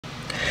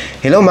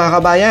Hello mga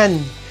kabayan!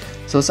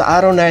 So sa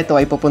araw na ito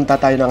ay pupunta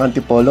tayo ng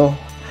Antipolo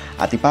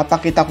at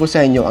ipapakita ko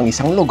sa inyo ang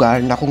isang lugar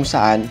na kung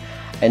saan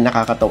ay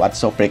nakakatawa at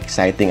super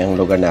exciting ang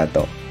lugar na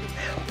ito.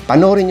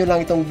 Panoorin nyo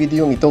lang itong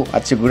video ito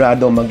at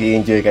sigurado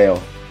mag-i-enjoy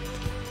kayo.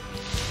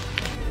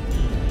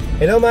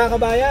 Hello mga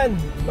kabayan!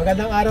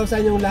 Magandang araw sa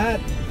inyong lahat.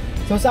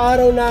 So sa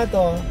araw na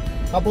ito,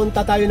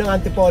 papunta tayo ng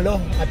Antipolo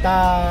at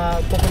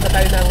pupunta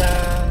tayo ng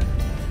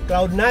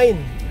Cloud9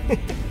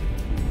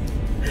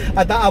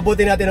 at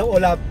aabutin natin ang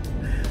ulap.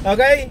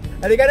 Okay,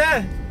 halika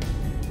na!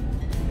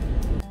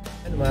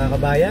 Mga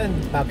kabayan,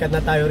 packet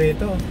na tayo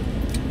rito.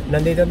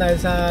 Nandito tayo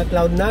sa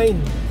Cloud9.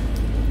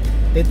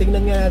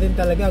 Titingnan nga natin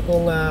talaga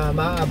kung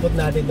maaabot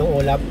natin itong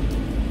ulap.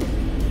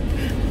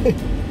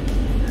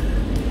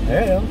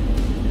 Ayan o.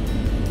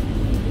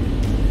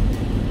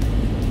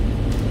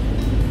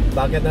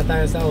 Packet na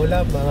tayo sa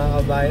ulap mga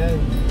kabayan.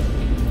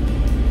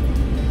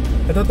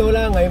 Sa totoo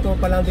lang, ngayon ko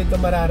pa lang dito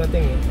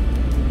mararating eh.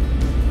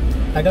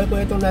 Tagal ko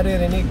itong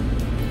naririnig,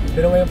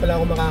 pero ngayon pala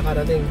ako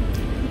makakarating.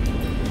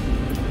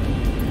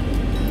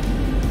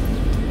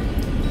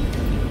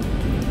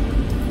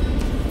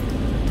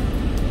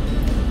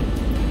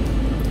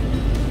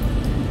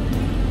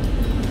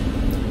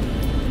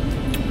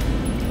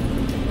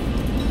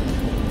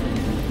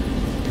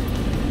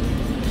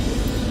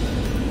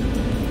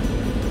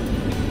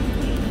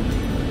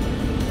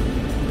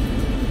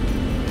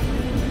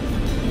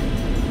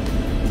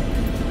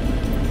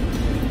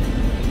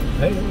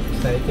 Ay,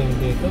 exciting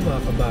dito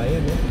mga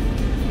kabayan eh.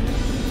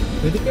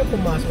 Pwede kaya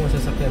pumasok ang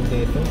sasakyan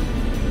dito.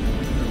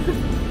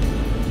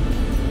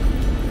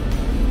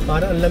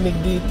 Parang ang lamig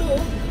dito oh.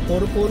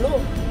 Puro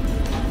puno.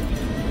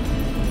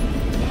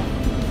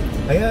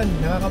 Ayan,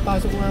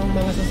 nakakapasok nga ang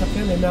mga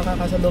sasakyan eh.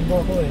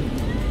 Nakakasalubong ako eh.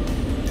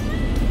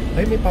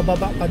 Ay, may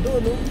pababa pa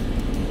doon oh.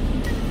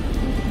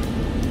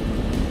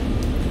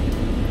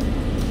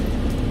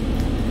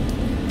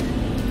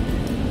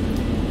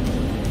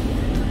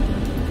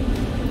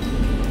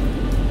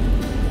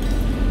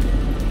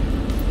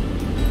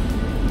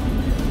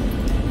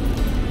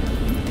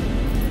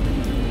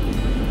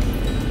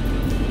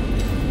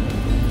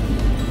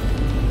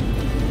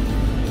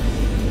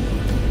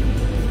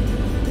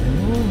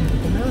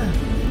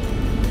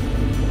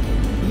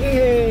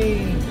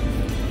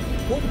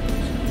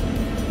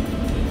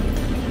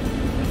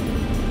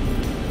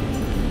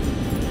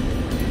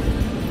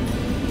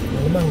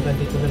 Hanggang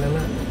dito na lang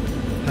na.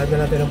 Hagdan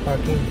natin ang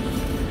parking.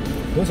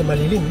 Doon sa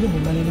malilim. Yun,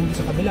 may malilim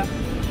dito sa kabila.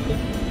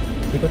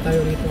 Ikot tayo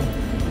rito.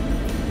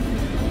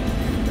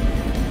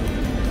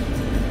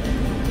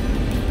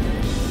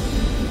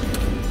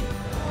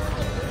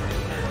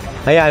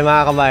 Ayan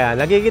mga kabayan.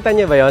 Nakikita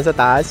niyo ba yun sa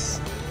taas?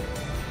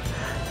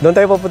 Doon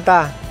tayo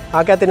pupunta.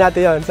 Akyatin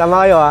natin yun.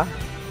 Sama kayo ha.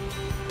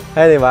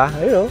 Ayan diba?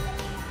 Ayun o.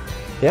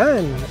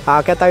 Yan.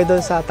 Aakyat tayo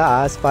doon sa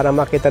taas para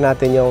makita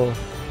natin yung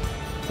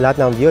lahat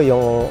ng view,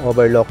 yung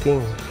overlooking.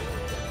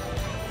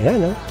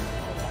 Ayan, no?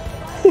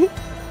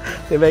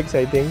 Diba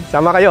exciting?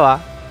 Sama kayo, ha?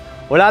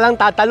 Wala lang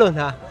tatalon,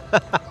 ha?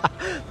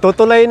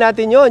 Tutulayin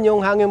natin yon, yung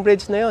hanging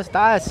bridge na yun, sa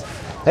taas.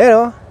 Ayan,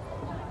 no?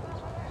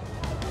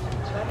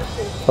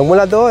 Pag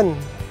mula doon,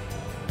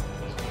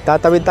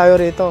 tatawid tayo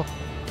rito.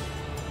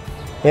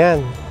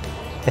 Ayan.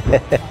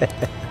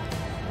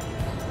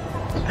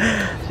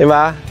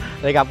 Diba?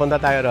 Teka,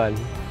 punta tayo ron.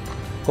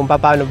 Kung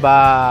paano ba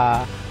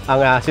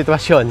ang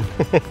sitwasyon.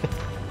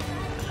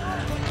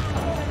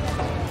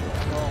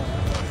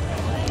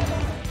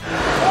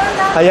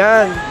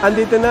 Ayan,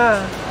 andito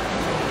na.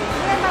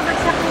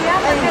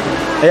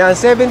 Ayan,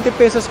 70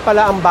 pesos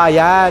pala ang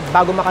bayad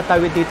bago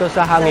makatawid dito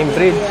sa hanging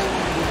bridge.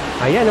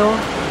 Ayan o.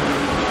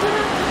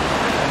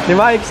 Di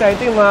ba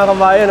exciting mga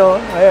kabayan o?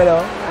 Ayan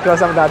o,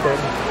 close up natin.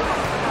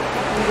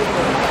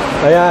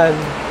 Ayan.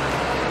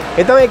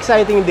 Ito ang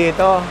exciting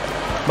dito.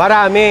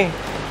 Marami.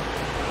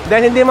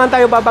 Dahil hindi man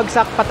tayo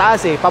babagsak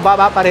pataas eh,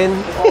 pababa pa rin.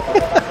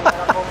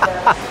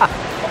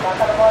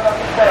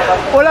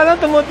 Wala nang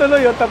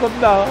tumutuloy o, takot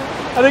na o.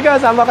 Ano ka,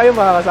 sama kayo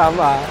mga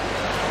kasama.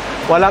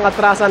 Walang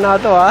atrasan na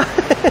ito ha.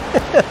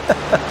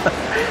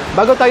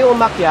 Bago tayo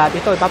umakyat,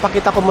 ito,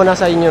 ipapakita ko muna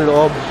sa inyo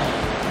loob.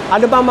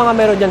 Ano ba ang mga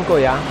meron dyan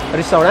kuya?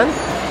 Restaurant?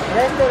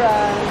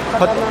 Restaurant,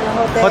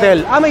 hotel. Hotel.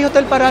 Ah, may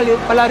hotel pala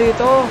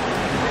rito.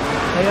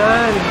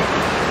 Ayan.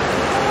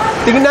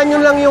 Tingnan nyo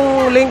lang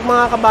yung link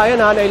mga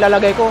kabayan ha, na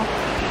ilalagay ko.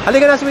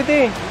 Halika na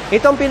sweetie.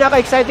 Ito ang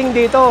pinaka-exciting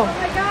dito.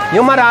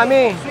 Yung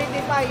marami.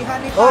 Sweetie pie,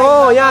 honey pie.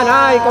 Oo, yan.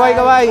 Hi,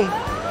 kaway-kaway.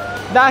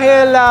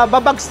 Dahil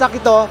babagsak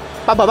ito,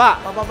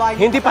 pababa.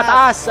 Hindi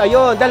pataas.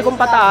 Ayun, dahil kung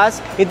pataas,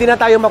 hindi na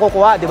tayo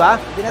makukuha, di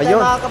ba? Hindi na tayo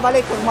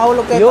makakabalik kung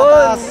mahulog kayo yun,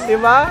 pataas. Di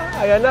ba?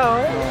 Ayan na,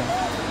 oh.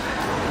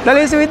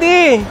 Dali,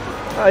 sweetie.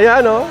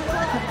 Ayan, oh.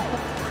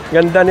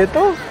 Ganda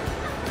nito.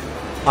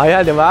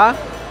 Ayan, di ba?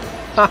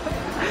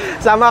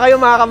 Sama kayo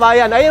mga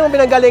kabayan. Ayun yung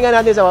pinanggalingan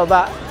natin sa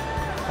baba.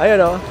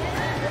 Ayan, oh.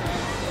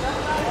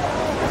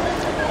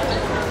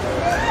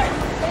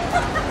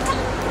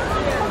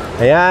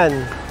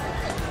 Ayan.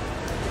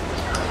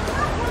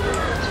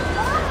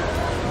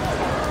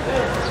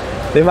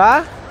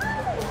 Diba?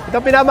 Ito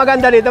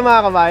pinamaganda dito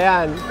mga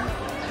kabayan.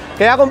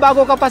 Kaya kung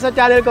bago ka pa sa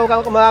channel ko,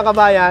 mga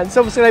kabayan,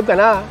 subscribe ka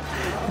na.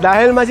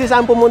 Dahil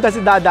masisaan pumunta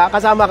si Dada,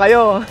 kasama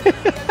kayo.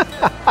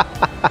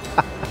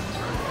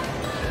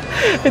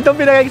 Ito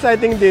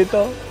pinaka-exciting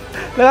dito.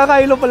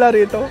 Nakakahilo pala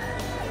rito.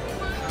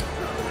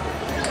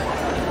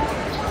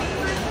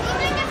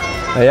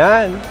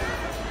 Ayan.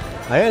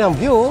 Ayan ang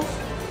view.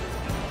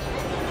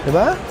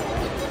 Diba?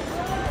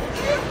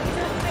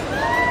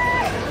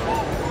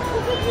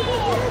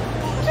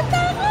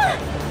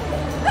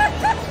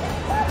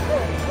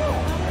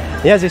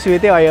 Yan, si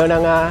Sweetie, ayaw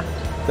nang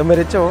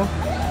dumiretso.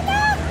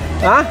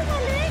 Ha?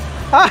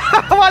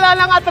 Wala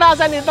nang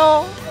atrasan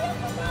ito.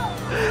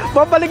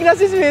 Babalik na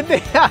si Sweetie.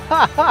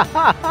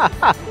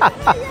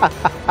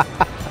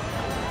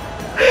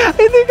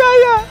 Hindi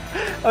kaya.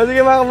 O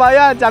sige mga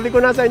kabayan, sabi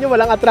ko na sa inyo,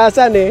 walang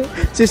atrasan eh.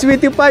 Si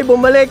Sweetie Pie,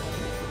 bumalik.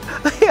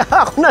 Ay,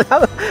 ako na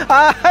lang.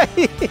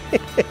 Ay.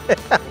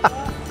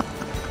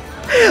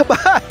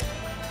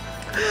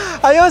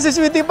 Ayun, si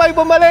Sweetie Pie,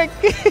 bumalik.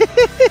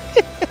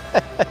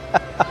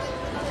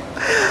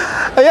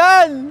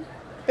 Ayan,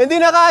 hindi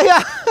na kaya.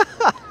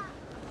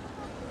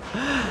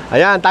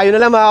 Ayan, tayo na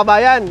lang mga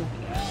kabayan.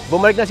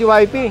 Bumalik na si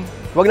Wifey.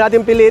 Huwag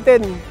natin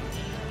pilitin.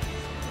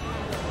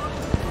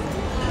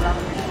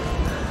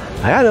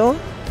 Ayan, oh.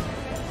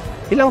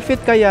 Ilang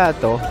feet kaya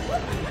to?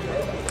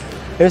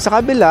 Yung sa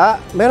kabila,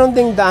 meron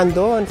ding daan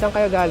doon. Saan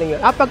kaya galing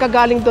yun?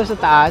 Pagkagaling doon sa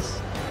taas,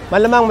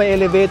 malamang may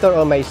elevator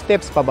o may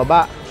steps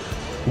pababa.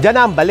 Diyan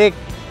na ang balik.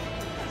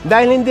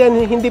 Dahil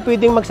hindi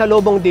pwedeng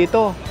magsalubong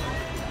dito.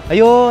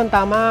 Ayun,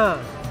 tama.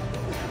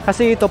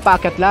 Kasi ito,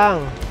 paakyat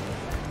lang.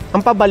 Ang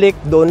pabalik,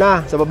 doon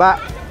na, sa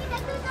baba.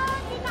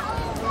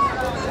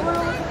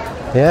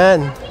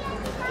 Ayan.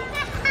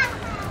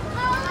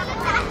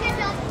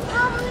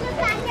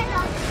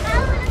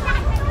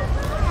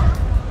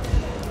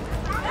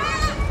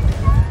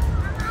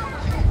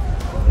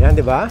 Ayan,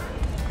 di ba?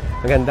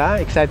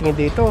 Maganda, exciting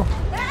dito.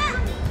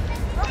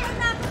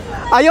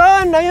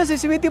 Ayun, ayun si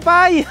Sweetie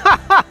Pie.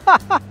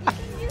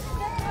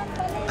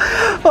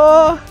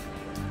 Oh.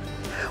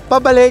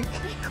 Pabalik.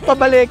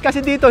 Pabalik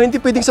kasi dito hindi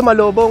pwedeng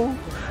sumalubong.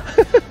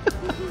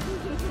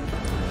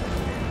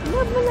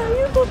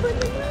 Malayo pa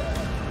pala.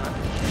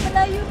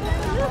 Malayo pa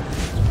pala.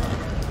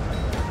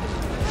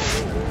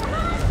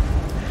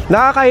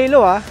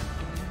 Nakakahilo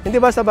Hindi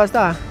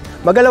basta-basta.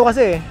 Magalaw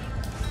kasi.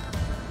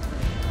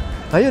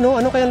 Ayun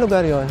ano kayang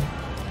lugar yon?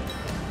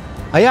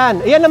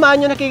 Ayan, ayan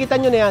naman yung nakikita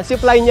nyo na yan.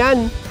 Zipline yan.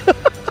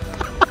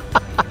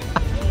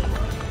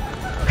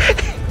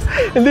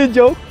 Hindi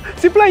joke.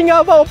 Zipline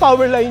nga ba o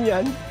power line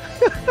yan?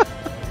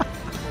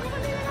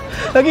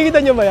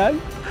 Nakikita nyo ba yan?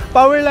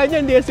 Power line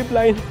yan, hindi yan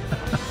zipline.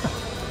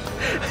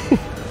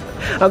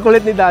 Ang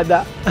kulit ni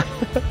Dada.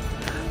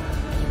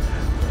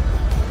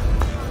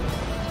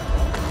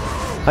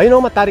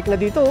 Ayun matarik na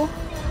dito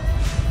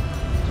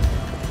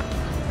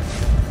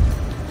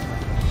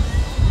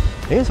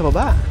Ayun sa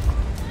baba.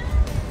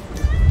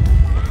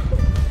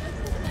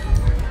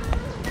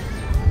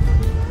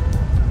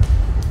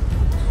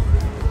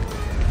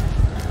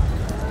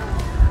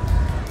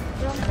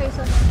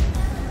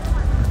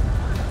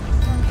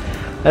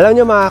 Alam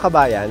nyo mga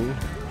kabayan,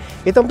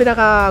 itong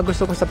pinaka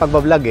gusto ko sa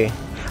pagbablog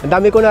Ang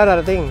dami ko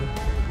nararating.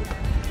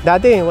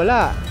 Dati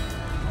wala.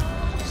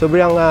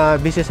 Sobrang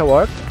busy sa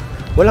work.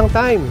 Walang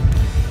time.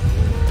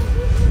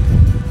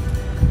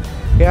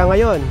 Kaya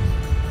ngayon,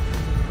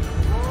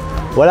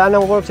 wala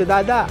nang work si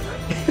Dada.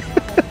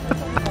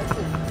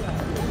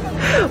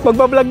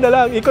 Magbablog na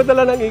lang. Ikot na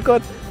lang ng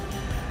ikot.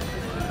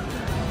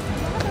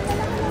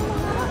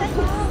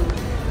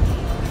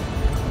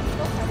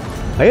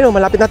 Ayun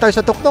malapit na tayo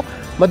sa tuktok.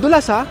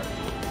 Madulas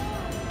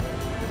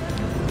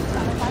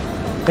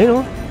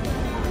Ayun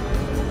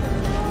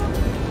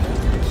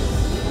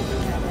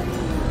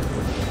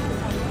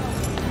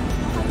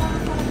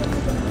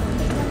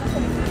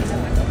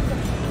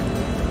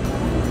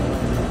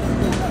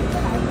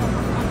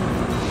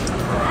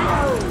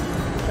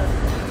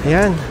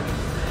Ayan.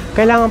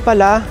 Kailangan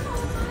pala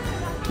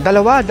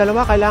dalawa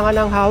kailangan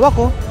ng hawak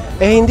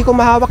hindi ko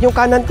mahawak yung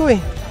kanan ko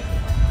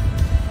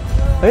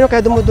Ayun kaya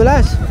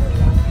dumudulas.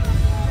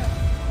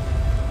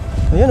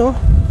 Ayan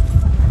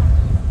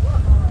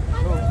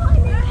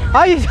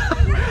Ay!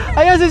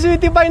 Ayan si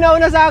Sweetie Pie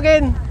nauna sa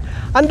akin.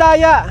 Ang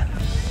daya.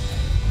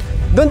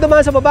 Doon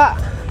dumaan sa baba.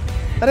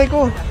 Aray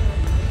ko.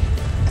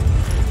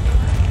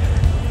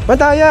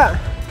 Madaya.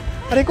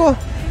 Aray ko.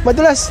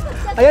 Madulas.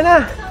 Ayan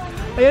na.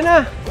 Ayan na.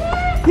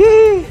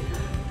 Yee!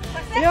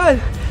 Ayan.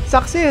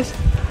 Success.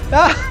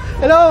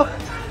 Hello.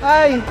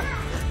 Hi.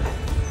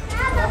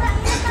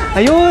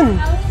 Ayun.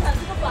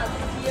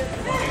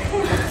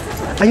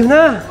 Ayun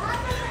na.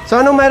 So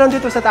anong mayroon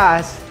dito sa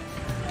taas?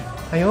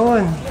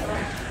 Ayun.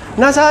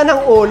 Nasaan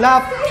ang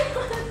ulap?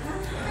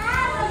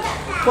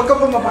 Huwag ka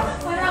bumaba.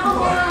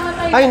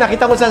 Ay,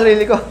 nakita ko sa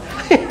sarili ko.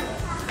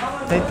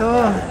 Ito.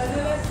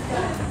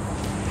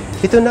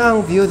 Ito na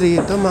ang view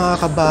dito mga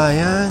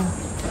kabayan.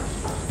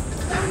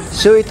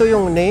 So ito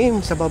yung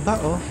name sa baba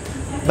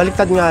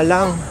Baliktad nga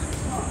lang.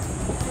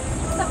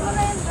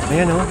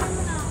 Ayan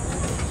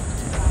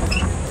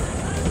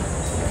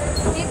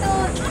Dito.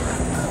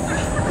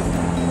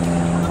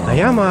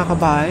 Ayan mga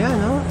kabayan,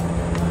 no?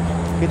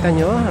 Kita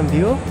nyo ang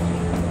view?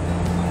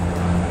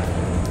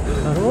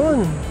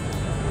 Aron.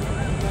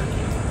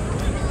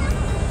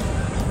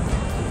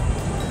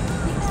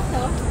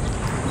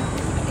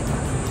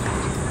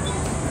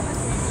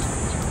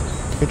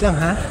 Wait lang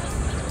ha.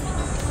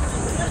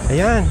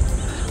 Ayan.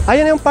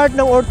 Ayan yung part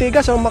ng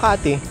Ortigas o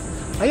Makati.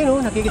 Ayun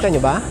o, nakikita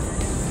nyo ba?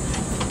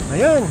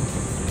 Ayan.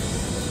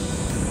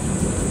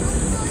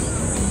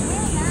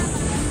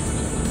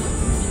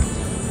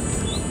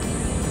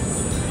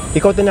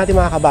 Ikotin natin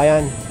mga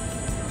kabayan.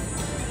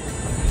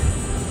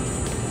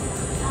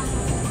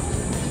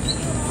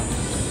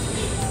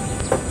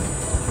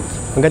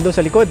 Hanggang doon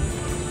sa likod.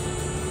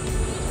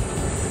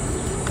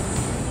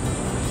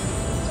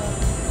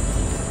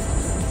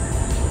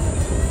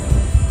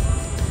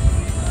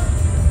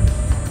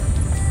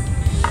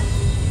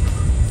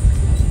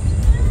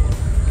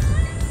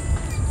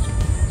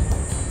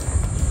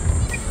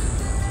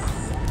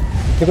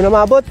 Hindi ko na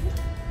maabot.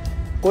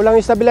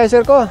 Kulang yung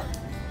stabilizer ko.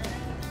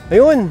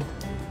 Ayun.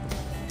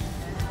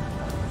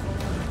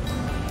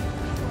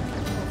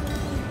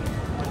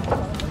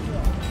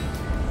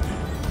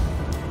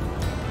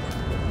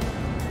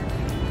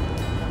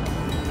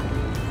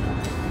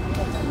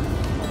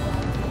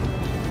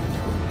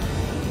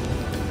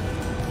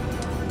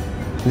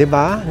 Di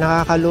ba?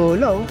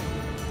 Nakakalula oh.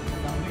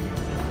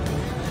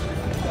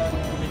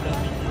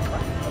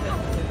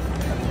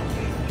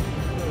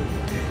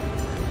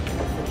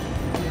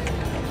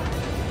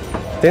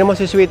 Tingnan mo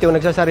si Sweetie oh,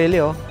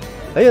 nagsasarili oh.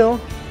 Ayun oh.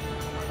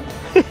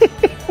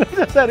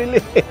 Nagsasarili.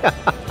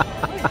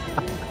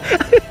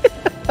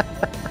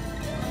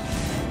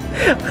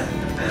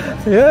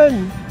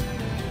 Ayan.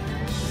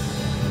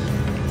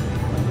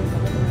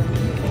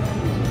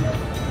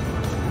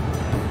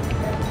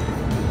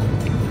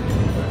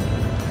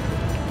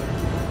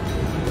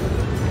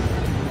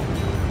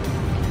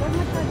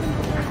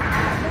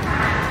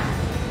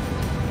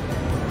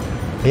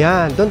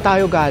 Ayan, doon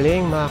tayo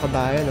galing mga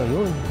kabayan oh,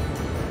 yun.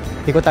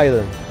 Ikot tayo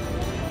doon.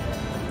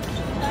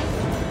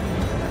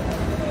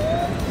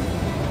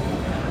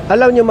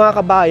 Alam nyo mga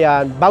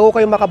kabayan, bago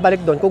kayo makabalik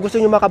doon, kung gusto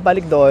nyo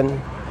makabalik doon,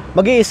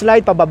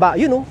 mag-i-slide pababa.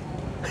 Yun oh.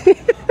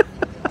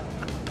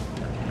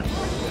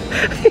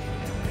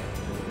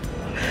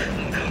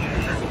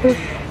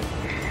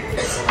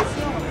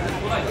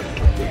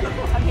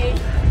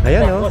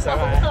 Ayan oh.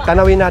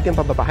 Tanawin natin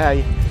pababa.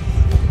 Hay.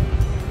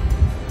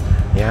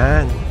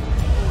 Ayan.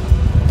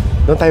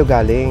 Doon tayo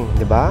galing,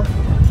 di ba?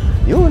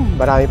 Yun,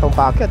 marami pang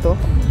paakyat oh.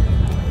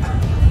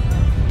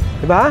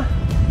 Di ba?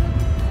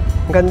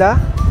 Ang ganda.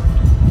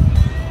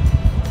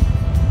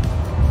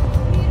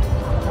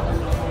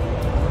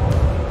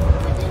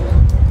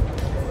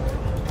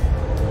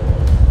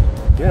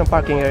 Yun ang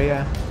parking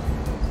area.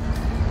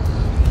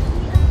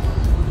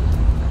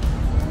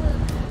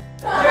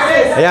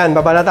 Ayan,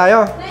 baba na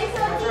tayo.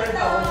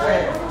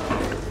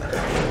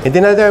 Hindi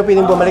na tayo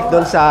pwedeng bumalik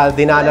doon sa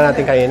dinaanan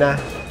natin kanina.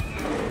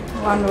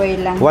 One way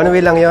lang. One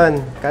way lang yun.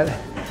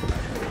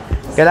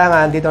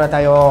 Kailangan dito na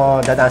tayo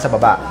dadaan sa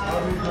baba.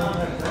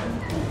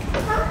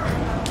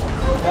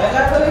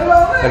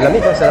 Ang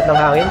lamig, ang sarap ng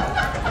hangin.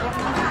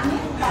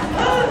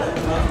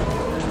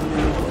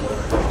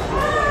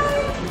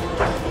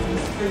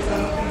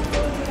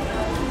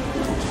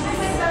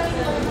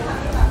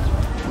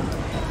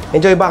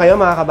 Enjoy ba kayo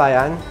mga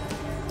kabayan?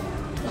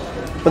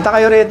 Punta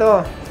kayo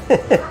rito.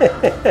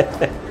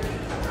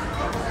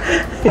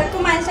 Pag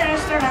kumain sa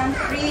restaurant,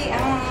 free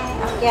ang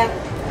akyat.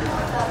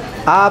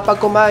 Pag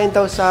kumain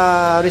daw sa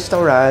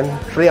restaurant,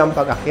 free ang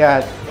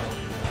pag-akyat.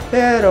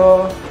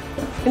 Pero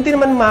hindi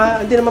naman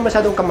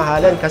masyadong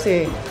kamahalan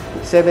kasi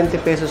 70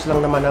 pesos lang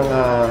naman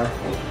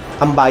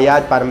ang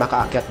bayad para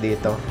makaakyat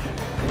dito.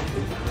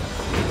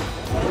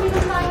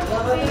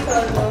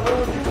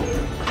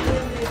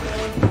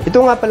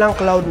 Ito nga palang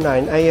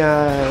Cloud9 ay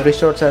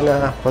resort sa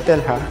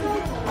hotel ha.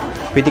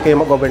 Pwede kayo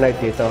mag-overnight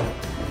dito.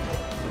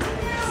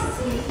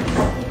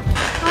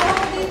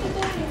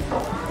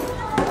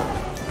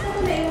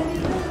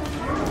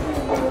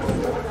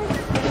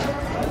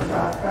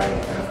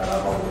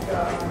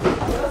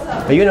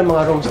 Ayun ang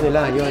mga rooms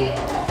nila, yun.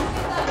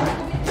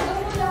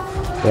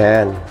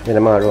 Yan, yun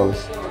ang mga rooms.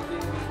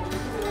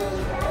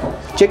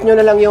 Check nyo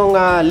na lang yung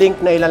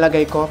link na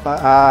ilalagay ko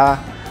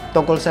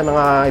tungkol sa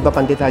mga iba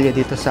pang detalye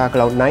dito sa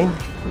Cloud9.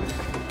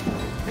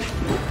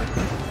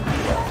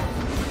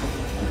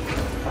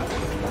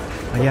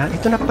 Ayan,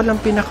 ito na palang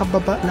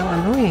pinakababa ng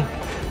ano eh.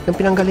 Yung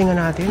pinanggalingan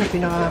natin, yung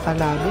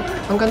pinakakalabi.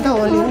 Ang ganda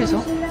oh, ang linis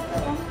oh.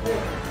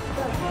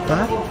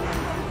 Ha?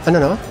 Ano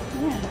no?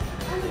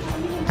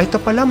 Ay, ito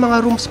pala,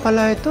 mga rooms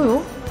pala ito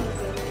oh.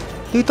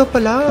 Dito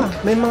pala,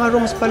 may mga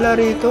rooms pala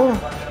rito.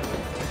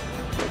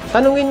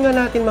 Tanungin nga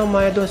natin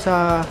mamaya doon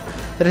sa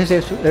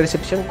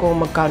reception kung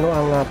magkano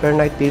ang per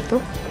night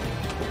dito.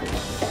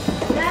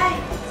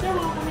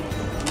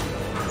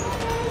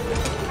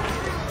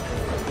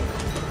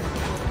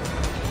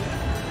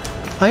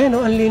 Ayan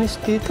oh, ang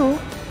linis dito.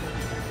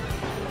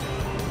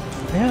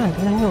 Ayan,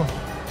 tingnan nyo.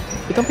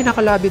 Ito ang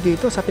pinakalabi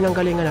dito sa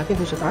pinanggalingan natin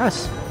doon sa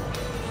taas.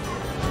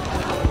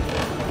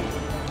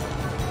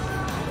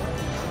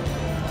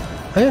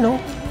 Ayun, oh.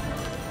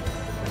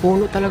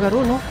 Puno talaga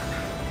ron, oh.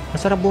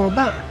 Masarap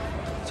bumaba.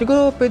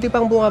 Siguro pwede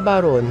pang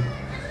bumaba ron.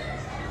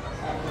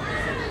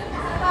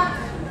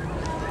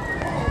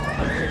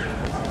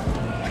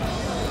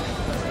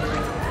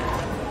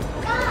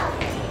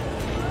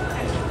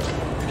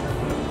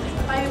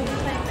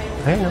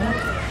 Ayun, oh.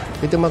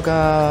 Pwede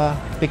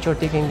mag-picture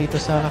taking dito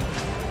sa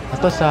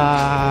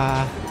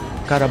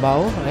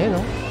Carabao.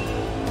 Ayun, oh.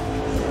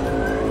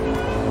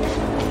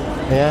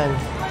 Ayan.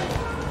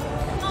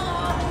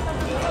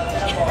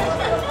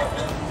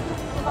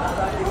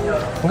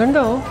 Ang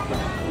ganda, oh.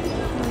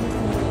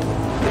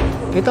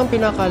 Ito ang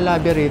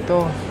pinaka-lobby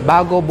rito.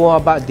 Bago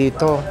bumaba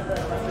dito.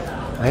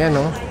 Ayan,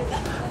 oh.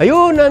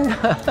 Ayun,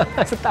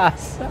 sa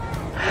taas.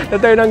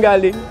 Na tayo nang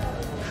galing.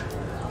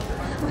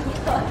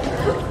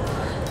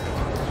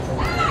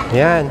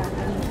 Ayan.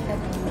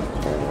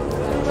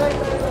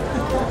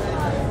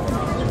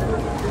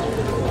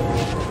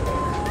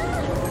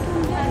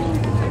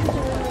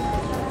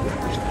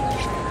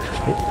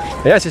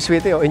 Ayan, si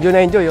Sweetie, oh. Enjoy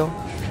na enjoy, oh.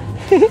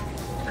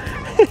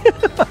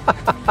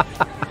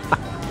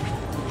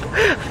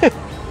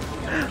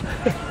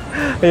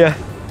 Ayan.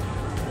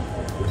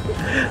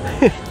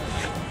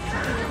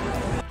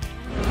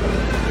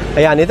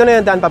 Ayan, ito na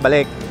yung daan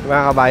pabalik,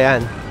 mga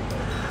kabayan.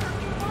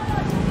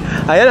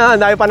 Ayan, oh,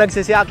 ang dami pa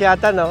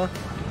nagsisiakyatan, no?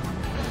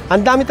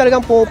 Ang dami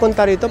talagang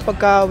pupunta rito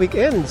pagka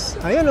weekends.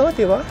 Ayan, oh,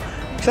 diba?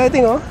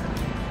 Exciting, oh.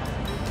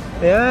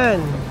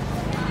 Ayan.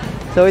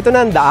 So, ito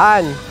na ang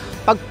daan.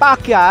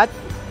 Pagpakyat,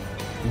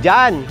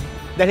 dyan.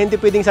 Dahil hindi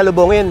pwedeng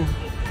salubungin.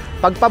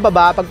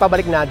 Pagpababa,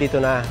 pagpabalik na,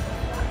 dito na.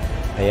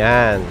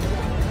 Ayan.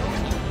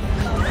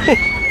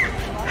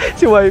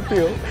 Si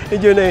wifey, oh.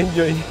 Enjoy na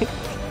enjoy.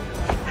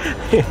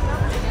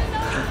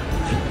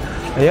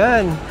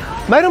 Ayan.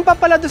 Mayroon pa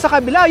pala doon sa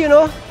kabila, yun,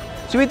 oh.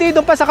 Sweetie,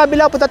 doon pa sa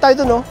kabila. Punta tayo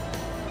doon, oh.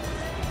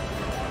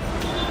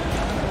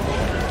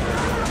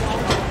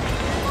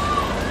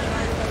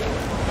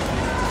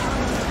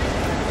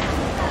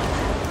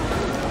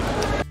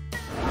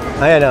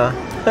 Ayan, oh.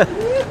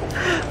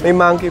 May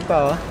monkey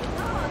pa, oh.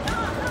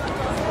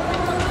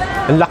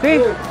 Ang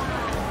laki.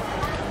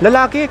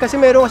 Lalaki, kasi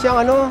meron kasi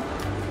ang ano.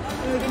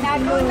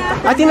 Tinago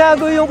na.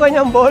 Tinago yung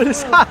kanyang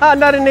balls.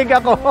 Narinig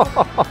ako.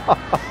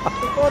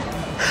 Supot.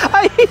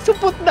 Ay,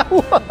 supot daw.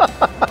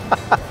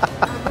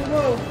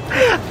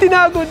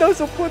 Tinago daw,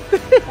 supot.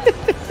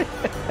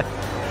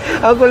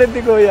 Ang kulit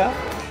ni Kuya.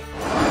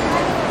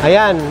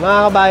 Ayan, mga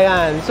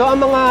kabayan. So, ang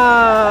mga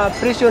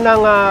presyo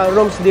ng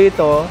rooms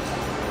dito,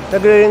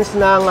 nagre-range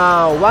ng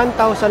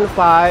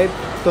 1,500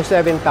 to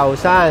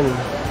 7,000.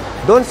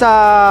 Doon sa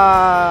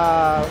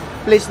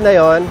place na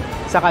yon,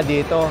 saka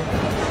dito.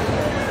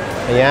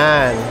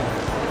 Ayan.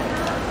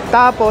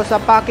 Tapos,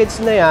 sa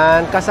package na yan,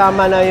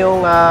 kasama na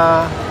yung,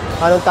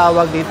 anong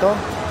tawag dito?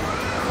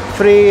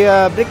 Free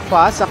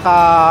breakfast, saka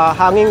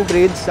hanging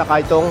bridge,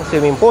 saka itong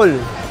swimming pool.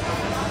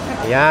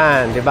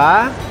 Ayan, di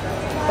ba?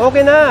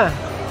 Okay na.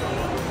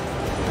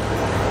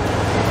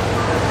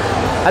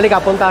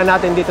 Halika, puntahan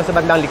natin dito sa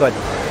bandang likod.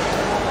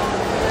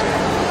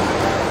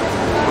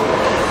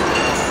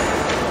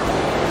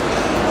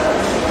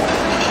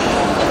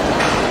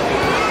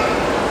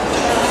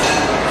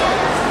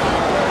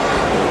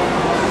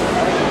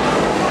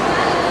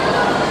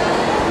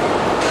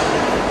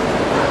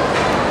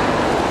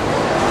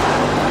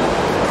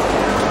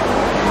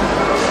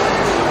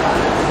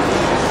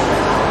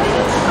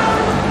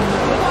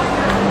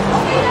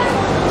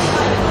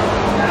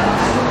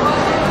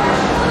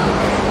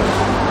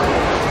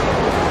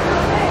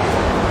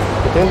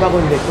 Ito yung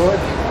bagong likod.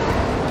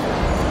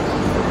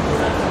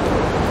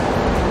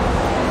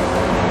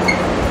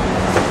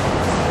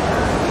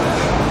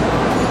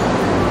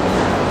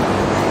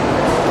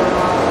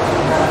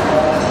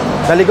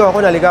 Naligaw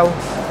ako, naligaw.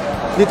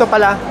 Dito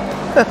pala.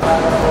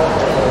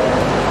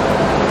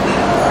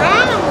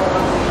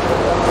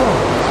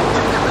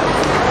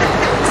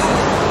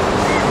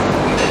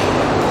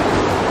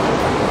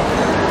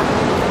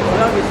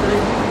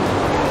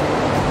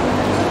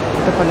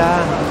 Ito pala.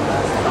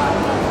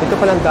 Ito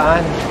palang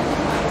daan.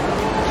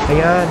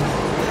 Ayan.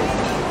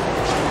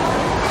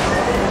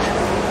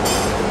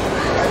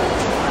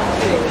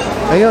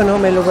 Ayun, no,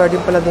 may lugar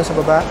din pala doon sa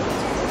baba.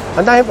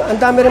 Ang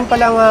dami rin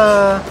palang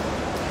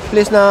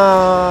place na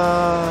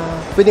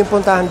pwedeng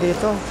puntahan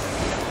dito.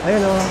 Ayun,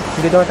 no,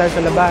 dito na tayo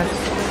sa labas.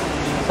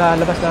 Sa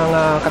labas ng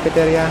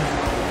cafeteria.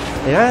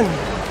 Ayan.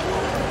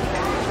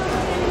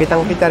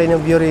 Kitang-kita rin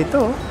yung view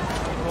rito.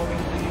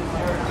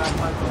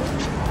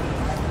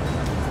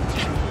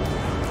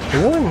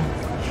 Ayun.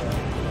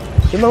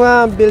 Yung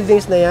mga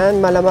buildings na yan,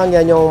 malamang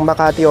yan yung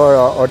Makati or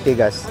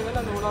Ortigas.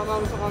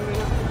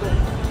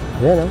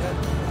 Ayan, oh.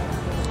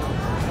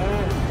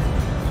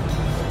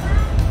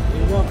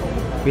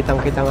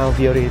 Kitang-kitang ang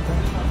view rito.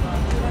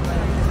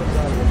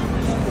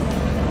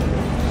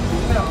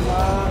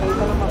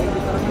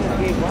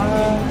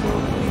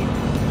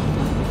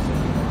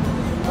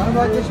 Ano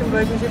ba dyan yung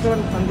break nyo doon?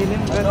 Ang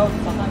dilim ba?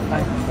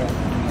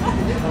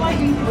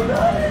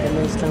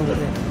 Nice lang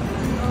doon eh.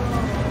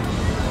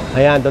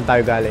 Ayan, doon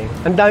tayo galing.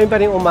 Ang dami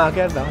pa rin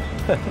umakyat, no?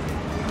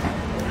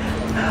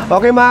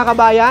 Okay mga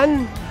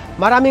kabayan,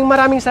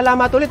 maraming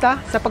salamat ulit ha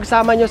sa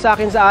pagsama nyo sa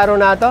akin sa araw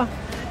na to.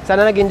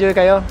 Sana nag-enjoy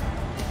kayo.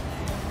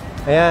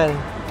 Ayan.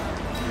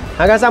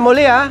 Hanggang sa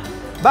muli ha.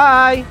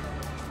 Bye!